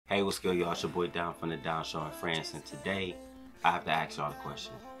Hey, what's good, y'all? It's your boy Down from the Down Show in France, and today I have to ask y'all a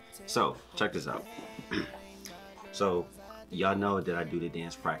question. So, check this out. So, y'all know that I do the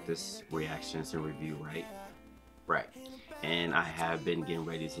dance practice, reactions, and review, right? Right. And I have been getting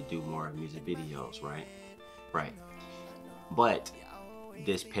ready to do more music videos, right? Right. But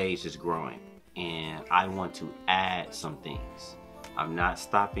this page is growing, and I want to add some things. I'm not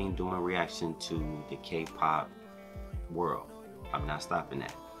stopping doing reaction to the K-pop world. I'm not stopping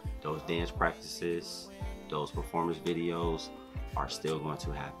that. Those dance practices, those performance videos are still going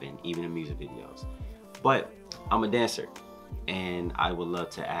to happen, even the music videos. But I'm a dancer, and I would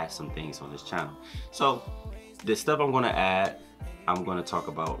love to add some things on this channel. So the stuff I'm going to add, I'm going to talk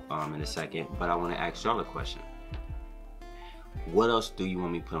about in a second, but I want to ask y'all a question. What else do you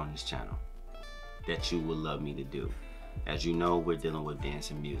want me to put on this channel that you would love me to do? As you know, we're dealing with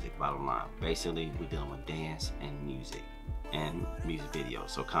dance and music, bottom line. Basically, we're dealing with dance and music videos,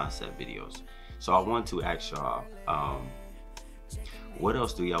 so concept videos. So I want to ask y'all, what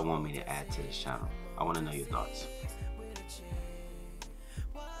else do y'all want me to add to this channel? I want to know your thoughts.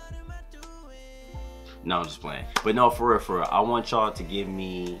 No, I'm just playing. But no, for real, I want y'all to give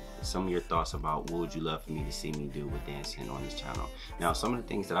me some of your thoughts about what would you love for me to see me do with dancing on this channel. Now, some of the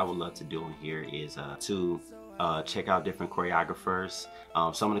things that I would love to do on here is to check out different choreographers.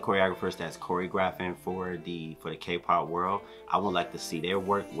 Some of the choreographers that's choreographing for the K-pop world. I would like to see their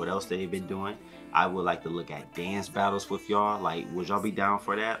work, what else they've been doing. I would like to look at dance battles with y'all. Like, would y'all be down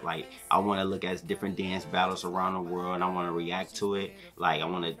for that? Like, I want to look at different dance battles around the world, and I want to react to it. Like, I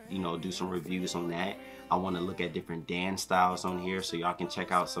want to, you know, do some reviews on that. I want to look at different dance styles on here, so y'all can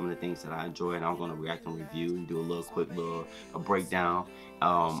check out some of the things that I enjoy, and I'm going to react and review and do a little quick breakdown.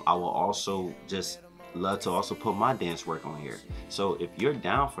 I will also just love to also put my dance work on here. So if you're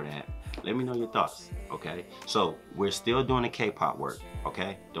down for that, let me know your thoughts, okay? So we're still doing the K-pop work,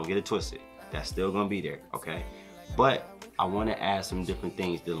 okay? Don't get it twisted. That's still gonna be there, okay? But I wanna add some different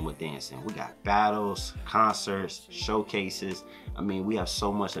things dealing with dancing. We got battles, concerts, showcases. I mean, we have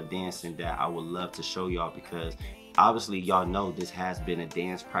so much of dancing that I would love to show y'all, because obviously y'all know this has been a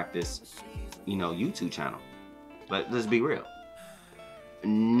dance practice, you know, YouTube channel. But let's be real.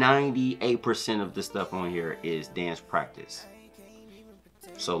 98% of the stuff on here is dance practice.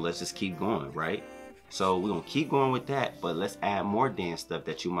 So let's just keep going, right? So we're gonna keep going with that, but let's add more dance stuff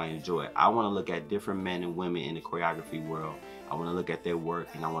that you might enjoy. I wanna look at different men and women in the choreography world. I wanna look at their work,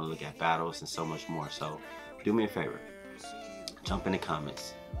 and I wanna look at battles and so much more. So do me a favor, jump in the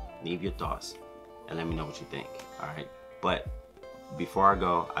comments, leave your thoughts, and let me know what you think, all right? But before I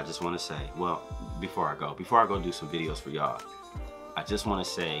go, I just wanna say, well, before I go do some videos for y'all, I just want to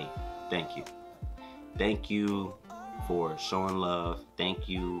say thank you. Thank you for showing love. Thank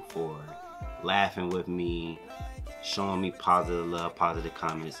you for laughing with me, showing me positive love, positive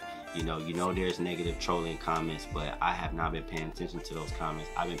comments. You know there's negative trolling comments, but I have not been paying attention to those comments.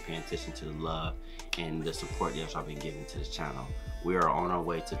 I've been paying attention to the love and the support that y'all been giving to this channel. We are on our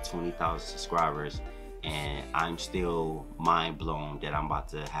way to 20,000 subscribers, and I'm still mind blown that I'm about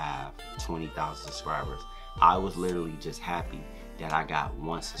to have 20,000 subscribers. I was literally just happy that I got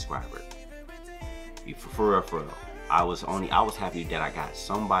 1 subscriber. For real. I was happy that I got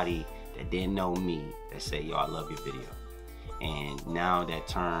somebody that didn't know me that said, yo, I love your video. And now that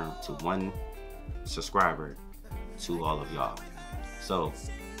turned to 1 subscriber to all of y'all. So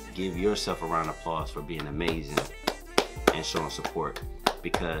give yourself a round of applause for being amazing and showing support,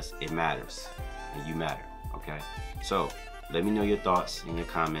 because it matters and you matter, okay? So let me know your thoughts in your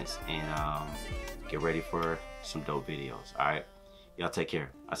comments, and get ready for some dope videos, all right? Y'all take care.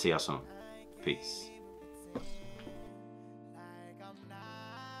 I'll see y'all soon. Peace.